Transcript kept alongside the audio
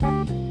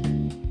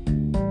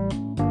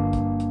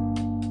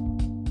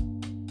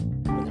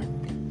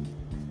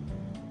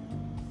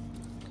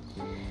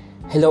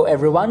Hello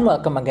everyone!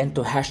 Welcome again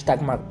to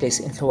Hashtag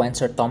Marketplace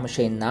Influencer Thomas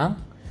Shane ng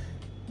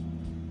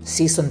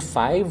Season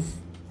 5.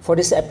 For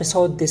this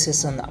episode, this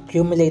is an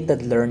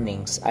accumulated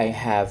learnings I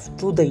have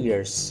through the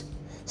years,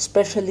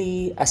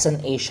 especially as an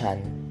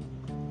Asian.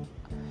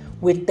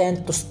 We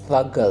tend to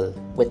struggle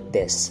with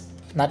this.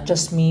 Not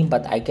just me,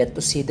 but I get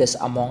to see this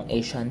among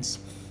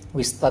Asians.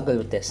 We struggle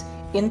with this.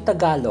 In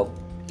Tagalog,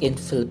 in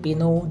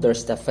Filipino,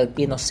 there's the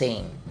Filipino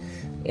saying.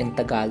 In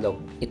Tagalog,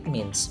 it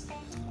means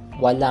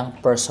walang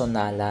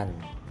personalan.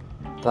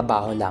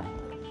 Trabaho lang.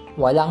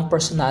 Walang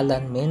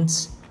personalan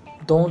means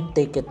don't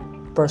take it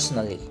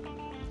personally.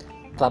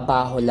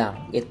 Trabaho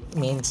lang. It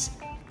means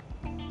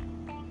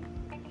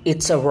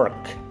it's a work.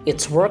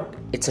 It's work,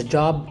 it's a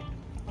job,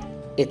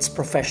 it's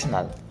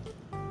professional.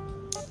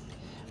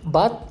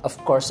 But, of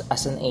course,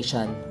 as an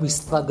Asian, we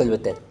struggle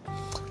with it.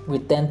 We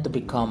tend to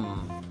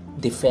become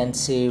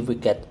defensive, we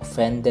get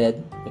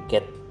offended, we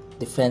get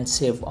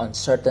defensive on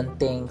certain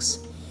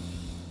things.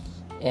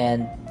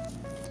 And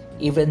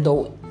even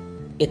though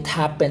it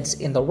happens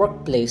in the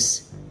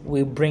workplace,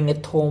 we bring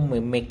it home, we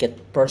make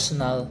it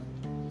personal.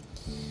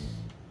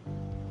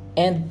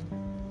 And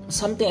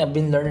something I've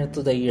been learning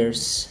through the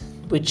years,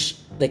 which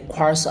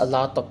requires a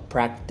lot of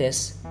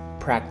practice,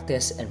 reminder,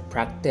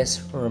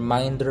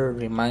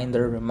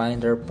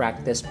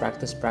 practice,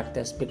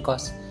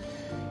 because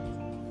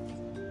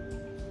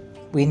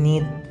we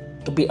need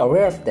to be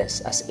aware of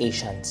this as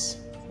Asians.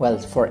 Well,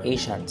 for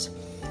Asians.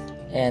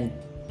 And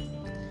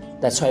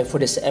that's why for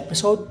this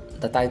episode,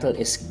 the title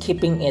is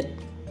Keeping It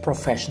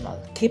Professional.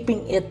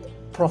 Keeping it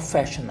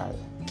professional.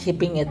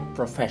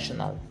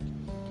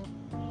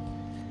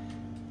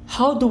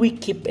 How do we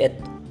keep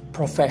it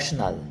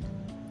professional?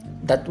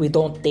 That we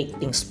don't take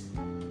things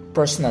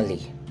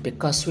personally,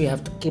 because we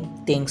have to keep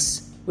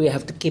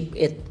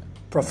it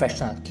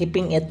professional.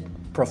 Keeping it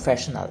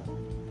professional.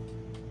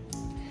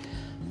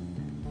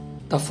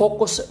 The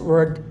focus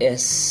word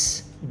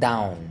is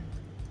down.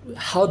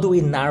 How do we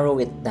narrow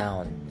it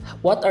down?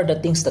 What are the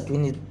things that we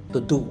need to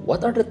do?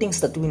 What are the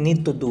things that we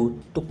need to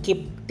do to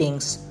keep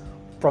things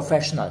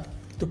professional?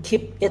 To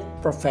keep it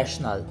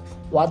professional,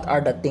 what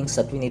are the things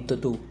that we need to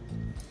do?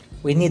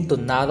 We need to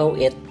narrow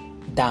it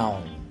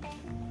down.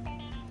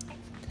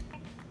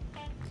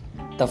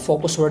 The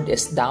focus word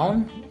is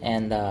down,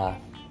 and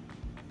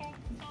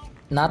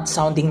not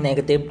sounding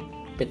negative,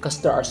 because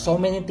there are so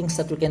many things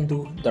that we can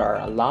do. There are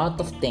a lot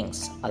of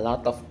things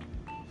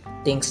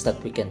that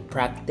we can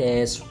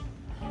practice,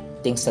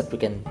 things that we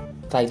can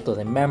try to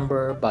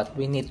remember, but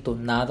we need to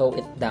narrow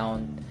it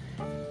down.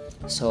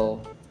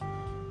 So,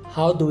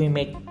 how do we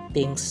make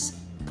things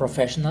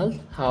professional?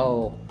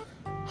 How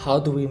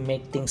do we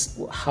make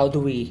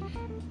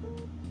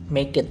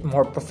it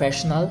more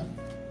professional?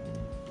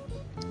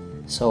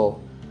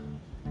 So,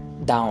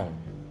 down.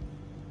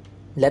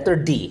 Letter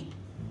D.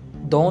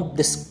 Don't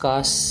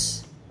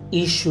discuss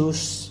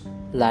issues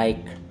like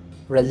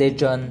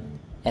religion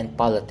and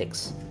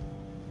politics.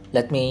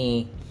 Let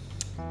me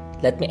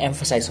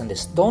emphasize on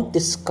this. Don't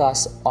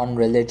discuss on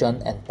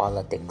religion and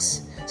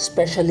politics,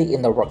 especially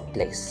in the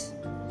workplace.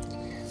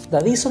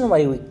 The reason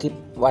why we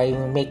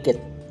make it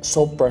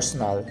so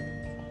personal,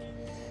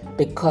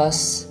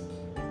 because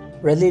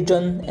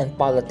religion and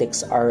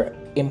politics are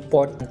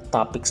important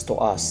topics to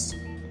us.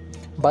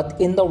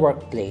 But in the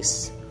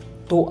workplace,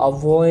 to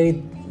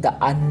avoid the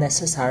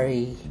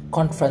unnecessary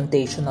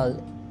confrontation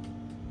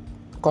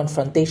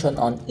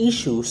on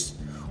issues,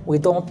 we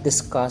don't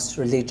discuss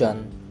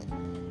religion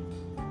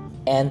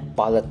and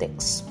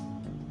politics.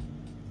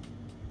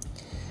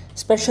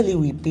 Especially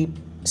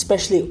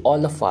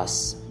all of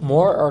us,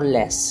 more or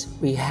less,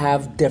 we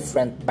have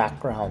different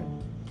background.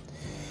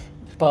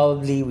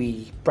 Probably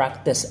we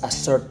practice a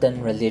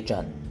certain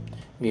religion.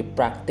 We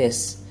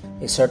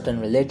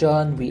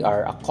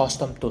are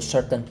accustomed to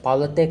certain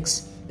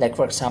politics. Like,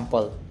 for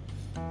example,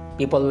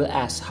 people will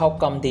ask, how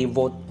come they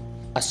vote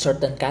a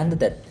certain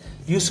candidate?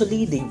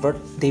 Usually,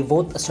 they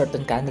vote a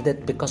certain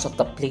candidate because of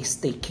the place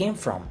they came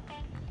from.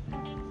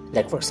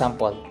 Like, for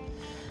example,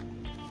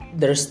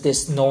 there's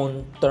this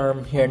known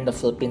term here in the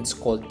Philippines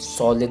called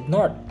Solid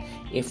North.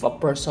 If a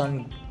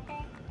person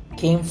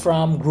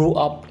grew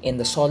up in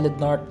the Solid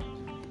North,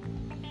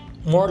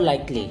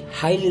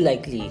 highly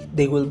likely,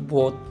 they will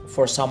vote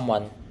for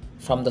someone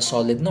from the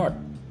Solid North.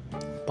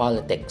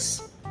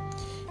 Politics.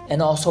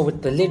 And also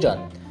with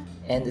religion.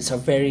 And it's a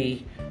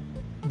very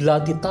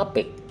bloody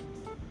topic.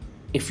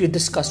 If you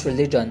discuss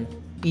religion,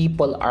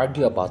 people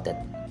argue about it.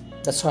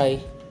 That's why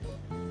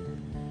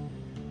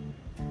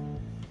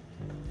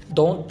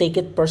don't take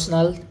it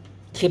personal.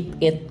 Keep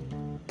it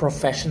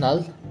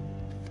professional.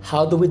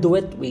 How do we do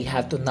it? We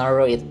have to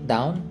narrow it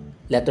down.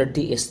 Letter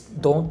D is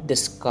don't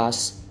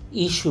discuss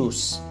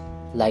issues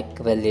like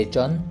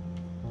religion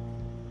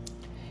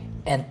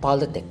and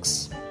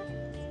politics.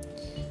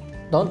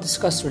 Don't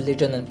discuss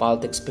religion and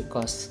politics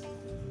because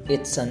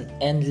these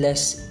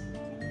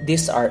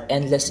are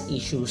endless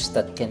issues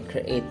that can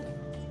create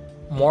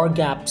more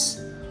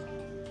gaps,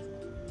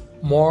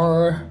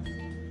 more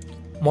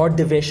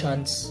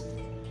divisions,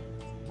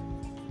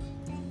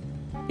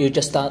 you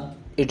just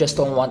You just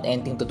don't want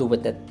anything to do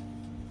with it.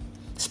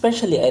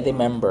 Especially, I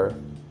remember,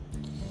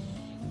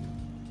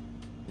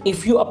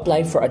 if you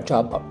apply for a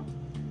job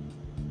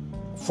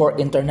for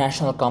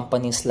international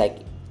companies,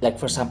 like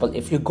for example,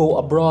 if you go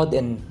abroad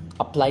and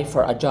apply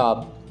for a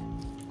job,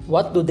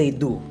 what do they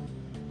do?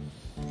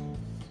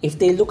 If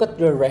they look at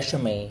your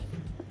resume,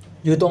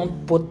 you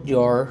don't put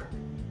your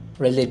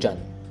religion.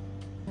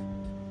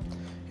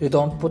 You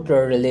don't put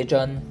your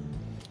religion.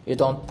 You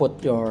don't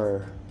put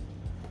your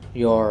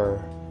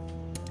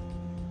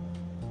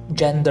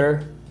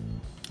gender.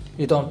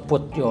 You don't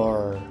put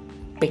your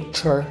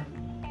picture.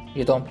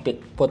 You don't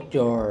put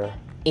your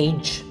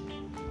age,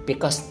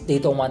 because they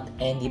don't want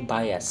any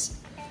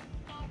bias.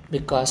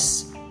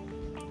 Because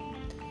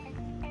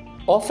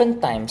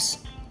oftentimes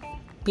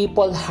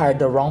people hire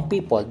the wrong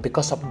people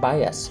because of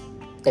bias.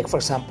 Like for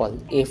example,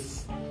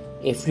 if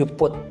you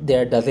put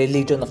there the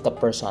religion of the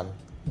person,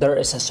 there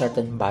is a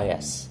certain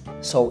bias.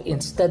 So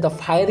instead of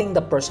hiring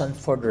the person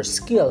for their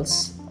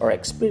skills or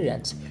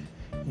experience,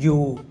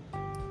 you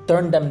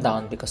turn them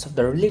down because of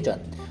their religion.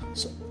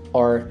 So,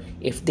 or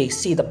if they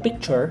see the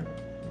picture,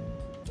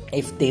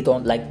 if they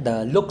don't like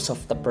the looks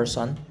of the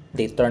person,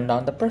 they turn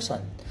down the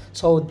person.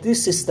 So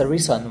this is the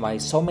reason why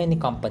so many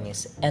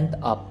companies end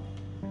up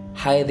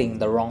hiring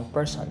the wrong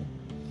person.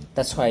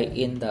 That's why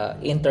in the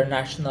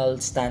international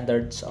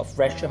standards of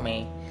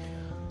resume,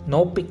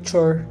 no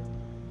picture,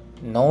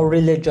 no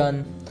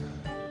religion,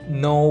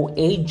 no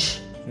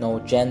age, no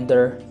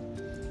gender.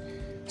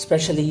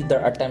 Especially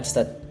there are times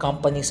that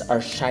companies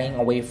are shying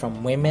away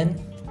from women.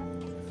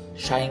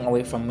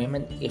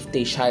 If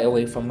they shy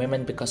away from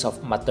women because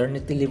of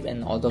maternity leave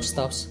and all those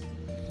stuffs,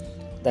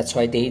 that's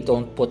why they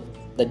don't put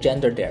the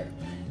gender there.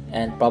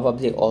 And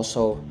probably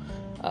also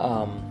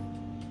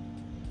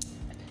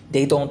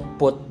they don't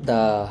put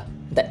the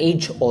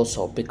age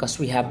also, because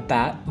we have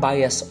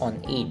bias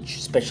on age.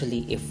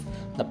 Especially if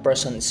the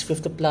person is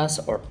 50 plus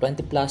or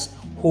 20 plus,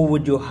 who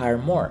would you hire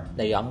more,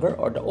 the younger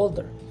or the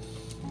older?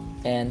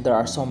 And there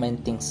are so many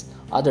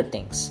other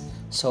things.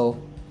 So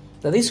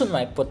the reason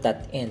why I put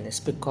that in is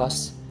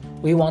because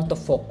we want to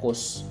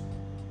focus.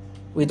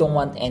 We don't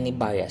want any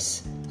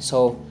bias.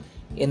 So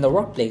in the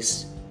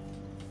workplace,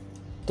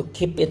 to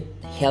keep it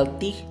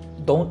healthy,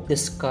 don't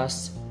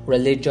discuss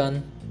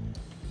religion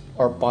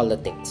or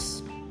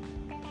politics,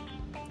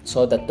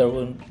 so that there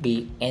won't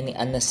be any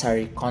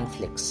unnecessary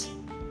conflicts.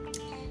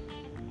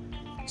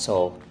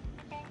 So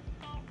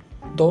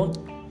don't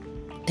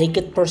take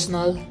it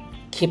personal,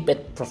 keep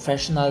it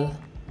professional.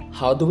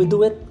 How do we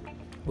do it?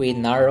 We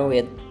narrow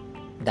it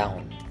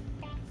down.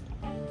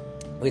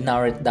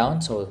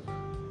 So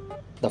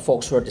the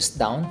folks word is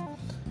down.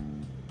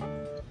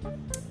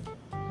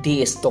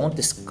 D is don't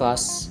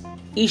discuss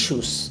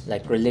issues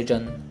like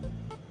religion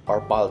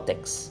or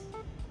politics.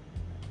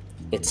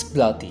 It's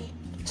bloody.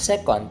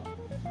 Second,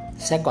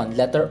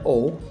 letter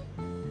O,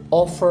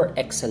 offer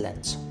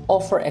excellence.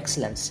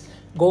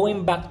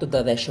 Going back to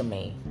the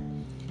resume,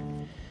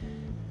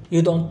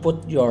 you don't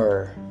put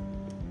your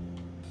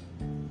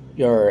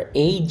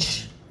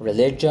age,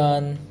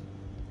 religion,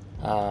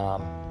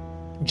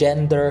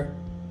 gender.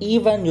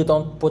 Even you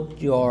don't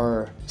put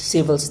your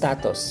civil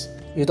status.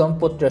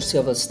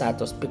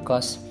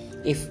 Because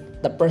if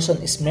the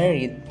person is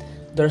married,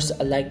 there's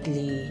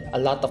likely a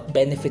lot of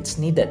benefits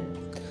needed.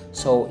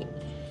 So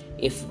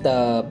if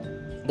the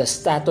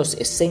status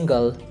is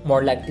single,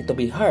 more likely to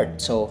be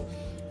hurt. So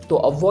to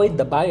avoid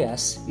the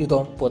bias, you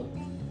don't put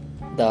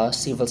the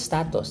civil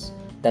status.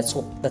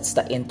 That's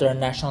the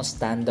international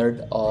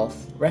standard of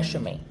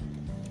resume.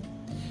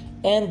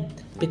 And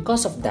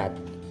because of that,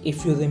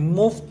 if you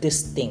remove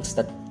these things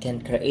that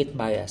can create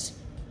bias,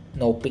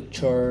 no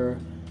picture,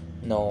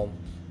 no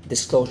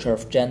disclosure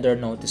of gender,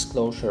 no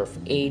disclosure of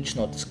age,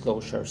 no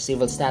disclosure of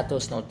civil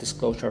status, no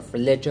disclosure of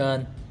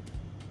religion,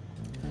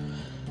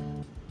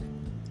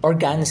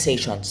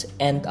 organizations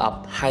end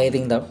up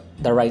hiring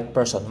the right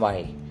person.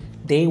 Why?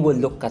 They will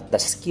look at the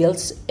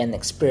skills and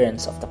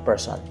experience of the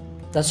person.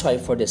 That's why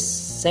for this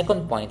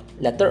second point,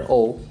 letter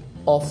O,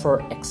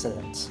 offer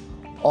excellence.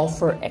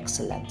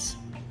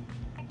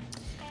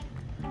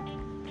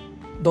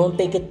 Don't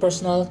take it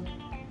personal,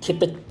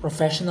 keep it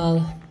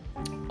professional.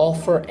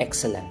 Offer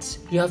excellence.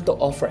 You have to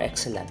offer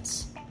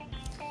excellence.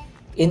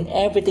 In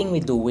everything we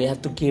do, we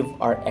have to give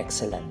our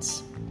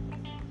excellence.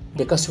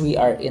 Because we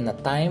are in a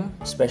time,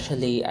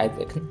 especially I've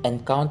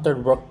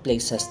encountered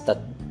workplaces that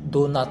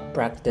do not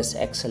practice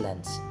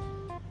excellence.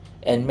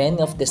 And many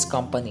of these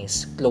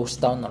companies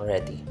closed down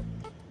already.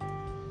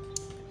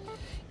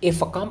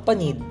 If a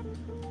company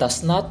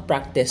does not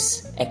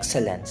practice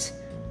excellence,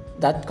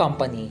 that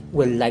company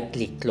will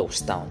likely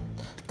close down.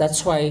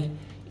 That's why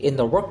in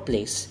the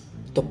workplace,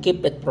 to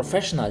keep it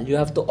professional, you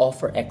have to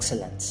offer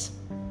excellence.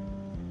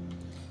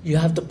 You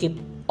have to keep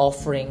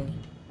offering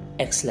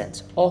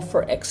excellence.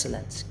 Offer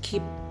excellence.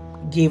 Keep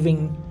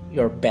giving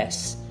your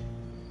best.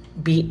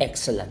 Be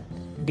excellent.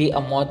 Be a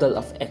model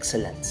of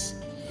excellence.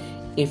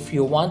 If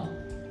you want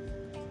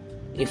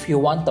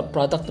the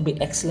product to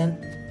be excellent,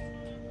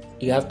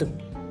 you have to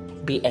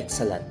be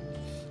excellent.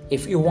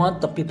 If you want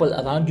the people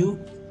around you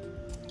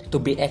To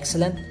be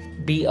excellent,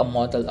 be a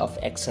model of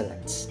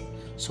excellence.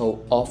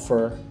 So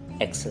offer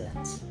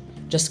excellence.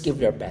 Just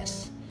give your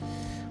best.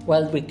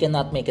 Well, we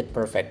cannot make it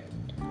perfect.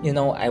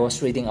 I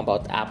was reading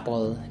about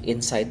Apple,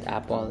 Inside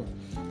Apple.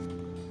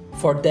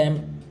 For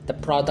them, the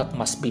product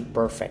must be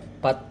perfect.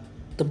 But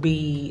to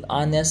be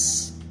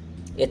honest,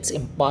 it's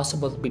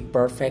impossible to be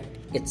perfect.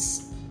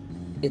 It's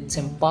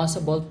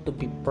impossible to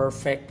be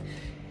perfect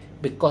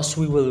because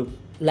we will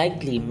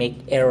likely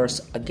make errors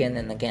again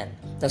and again.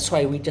 That's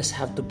why we just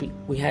have to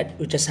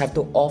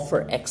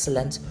offer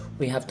excellence.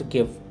 We have to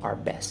give our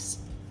best.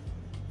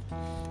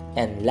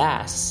 And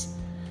last,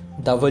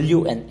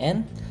 W and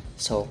N.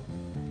 So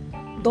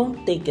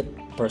don't take it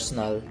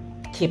personal.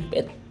 Keep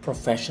it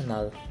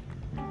professional.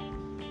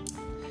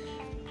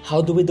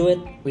 How do we do it?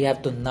 We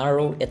have to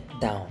narrow it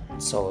down.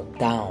 So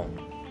down.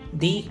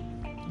 D,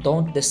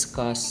 don't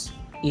discuss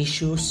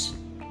issues,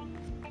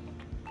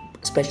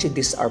 especially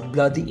these are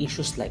bloody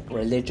issues like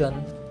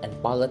religion and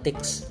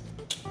politics.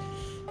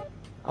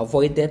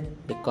 Avoid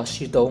it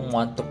because you don't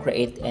want to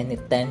create any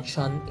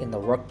tension in the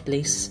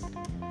workplace.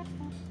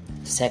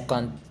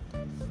 Second,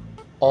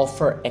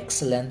 offer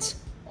excellence.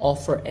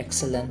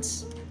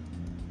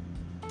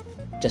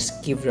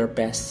 Just give your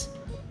best.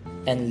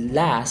 And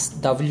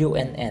last, W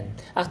and N.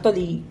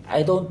 Actually,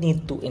 I don't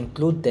need to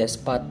include this,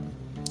 but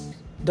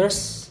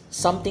there's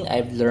something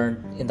I've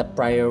learned in the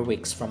prior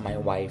weeks from my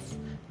wife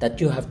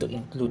that you have to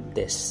include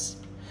this,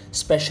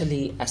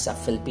 especially as a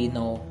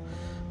Filipino.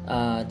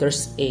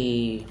 There's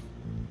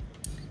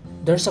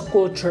a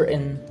culture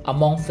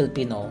among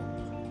Filipino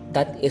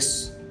that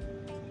is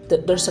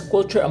there's a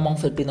culture among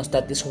Filipinos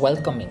that is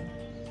welcoming,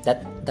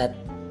 that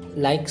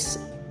likes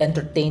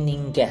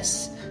entertaining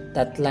guests,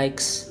 that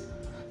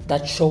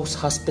shows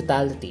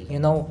hospitality.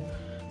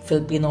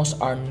 Filipinos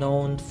are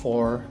known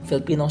for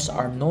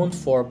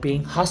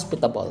being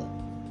hospitable.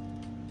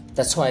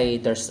 That's why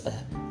there's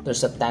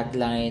a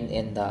tagline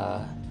in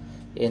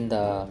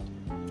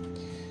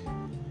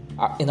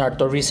our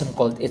tourism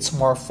called "It's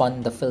more fun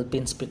in the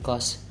Philippines"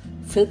 because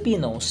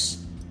Filipinos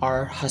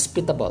are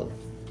hospitable.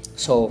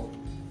 So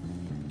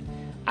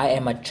I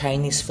am a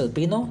Chinese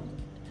Filipino.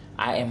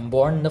 I am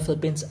born in the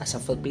Philippines as a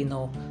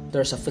Filipino.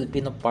 There's a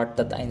Filipino part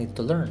that I need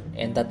to learn,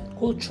 and that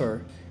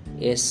culture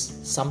is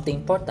something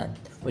important,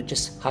 which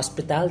is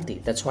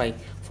hospitality. That's why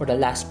for the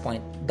last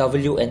point,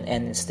 W and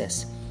N is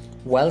this: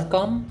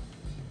 welcome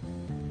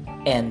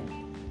and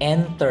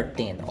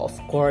entertain. Of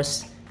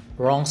course,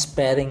 wrong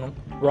spelling,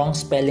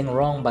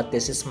 but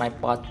this is my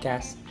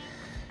podcast.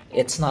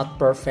 It's not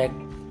perfect.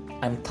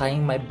 I'm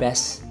trying my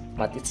best,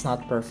 but it's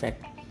not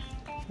perfect.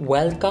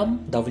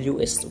 Welcome, W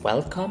is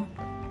welcome,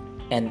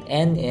 and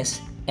N is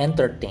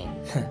entertain.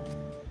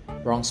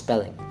 Wrong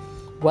spelling.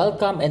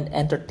 Welcome and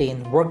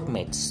entertain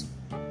workmates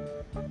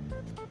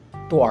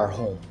to our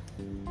home.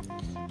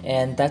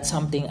 And that's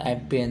something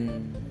I've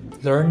been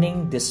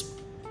learning this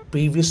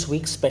previous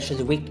week,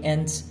 especially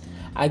weekends.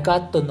 I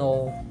got to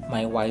know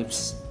my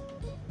wife's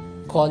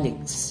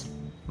colleagues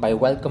by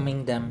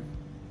welcoming them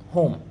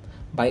home,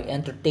 by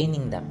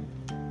entertaining them.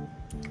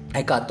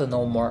 I got to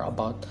know more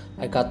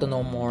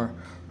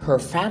her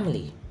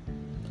family.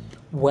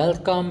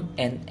 Welcome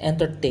and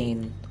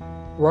entertain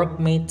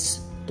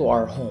workmates to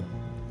our home,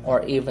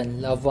 or even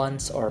loved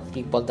ones or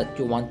people that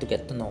you want to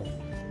get to know.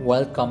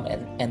 Welcome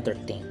and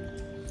entertain.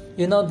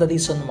 The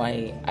reason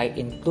why I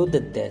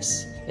included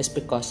this is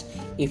because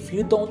if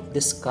you don't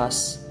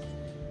discuss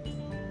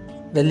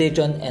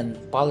religion and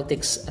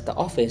politics at the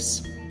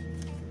office,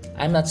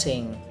 I'm not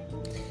saying,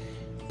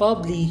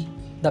 probably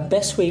the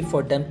best way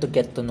for them to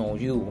get to know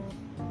you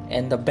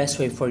and the best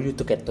way for you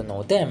to get to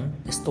know them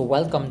is to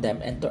welcome them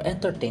and to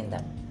entertain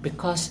them,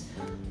 because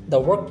the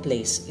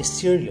workplace is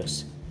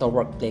serious. The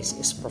workplace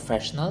is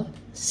professional,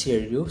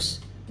 serious.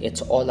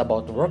 It's all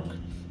about work.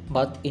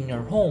 But in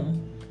your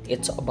home,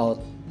 it's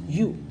about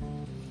you.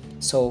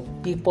 So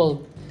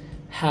people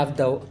have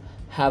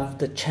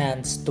the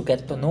chance to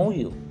get to know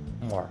you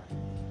more.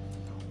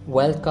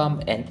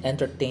 Welcome and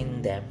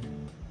entertain them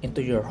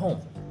into your home.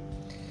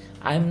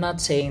 I'm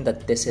not saying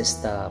that this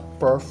is the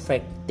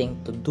perfect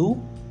thing to do,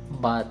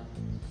 but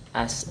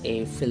as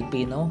a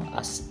Filipino,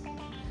 as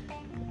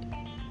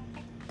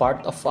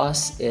part of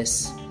us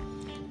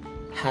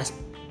has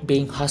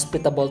being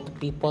hospitable to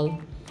people,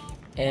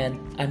 and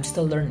I'm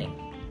still learning.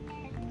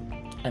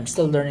 I'm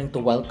still learning to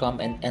welcome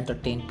and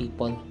entertain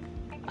people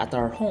at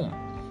our home,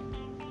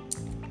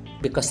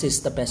 because this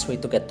is the best way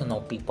to get to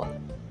know people,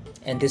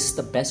 and this is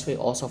the best way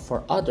also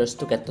for others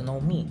to get to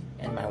know me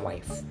and my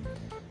wife.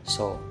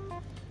 So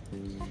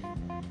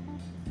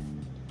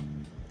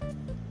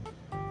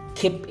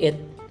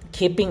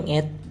keeping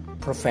it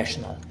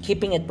professional.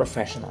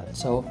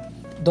 So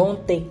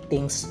don't take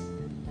things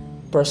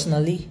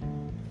personally.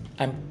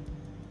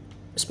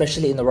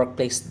 Especially in the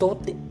workplace.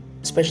 Don't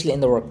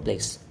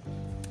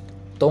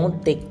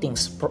take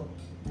things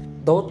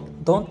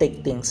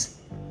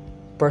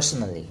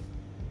personally.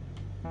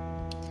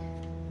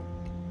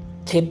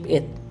 Keep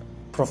it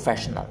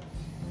professional.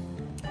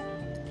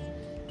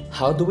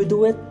 How do we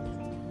do it?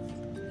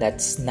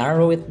 Let's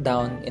narrow it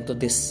down into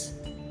this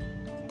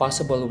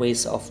possible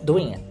ways of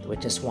doing it,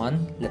 which is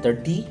one, letter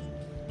D,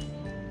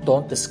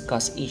 don't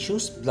discuss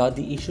issues,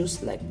 bloody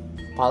issues like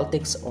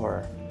politics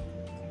or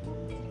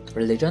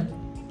religion.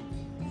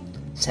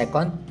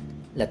 Second,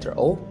 letter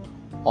O,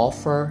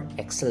 offer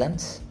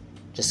excellence,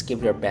 just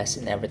give your best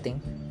in everything.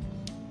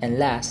 And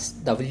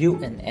last, W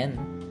and N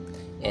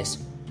is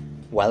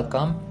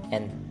welcome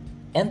and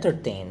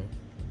entertain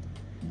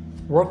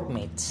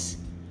workmates,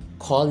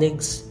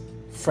 colleagues,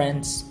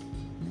 friends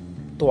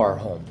to our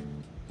home.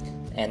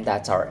 And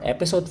that's our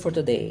episode for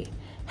today.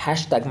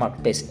 Hashtag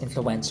Marketplace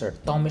Influencer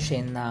Tommy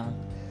Shane ng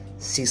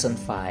Season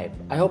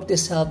 5. I hope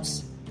this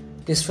helps.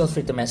 Please feel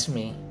free to message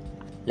me.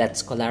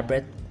 Let's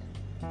collaborate.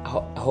 I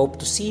hope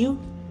to see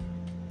you.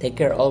 Take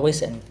care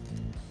always and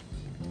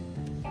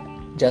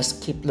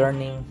just keep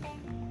learning.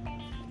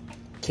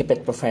 Keep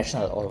it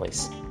professional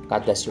always.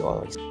 God bless you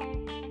always.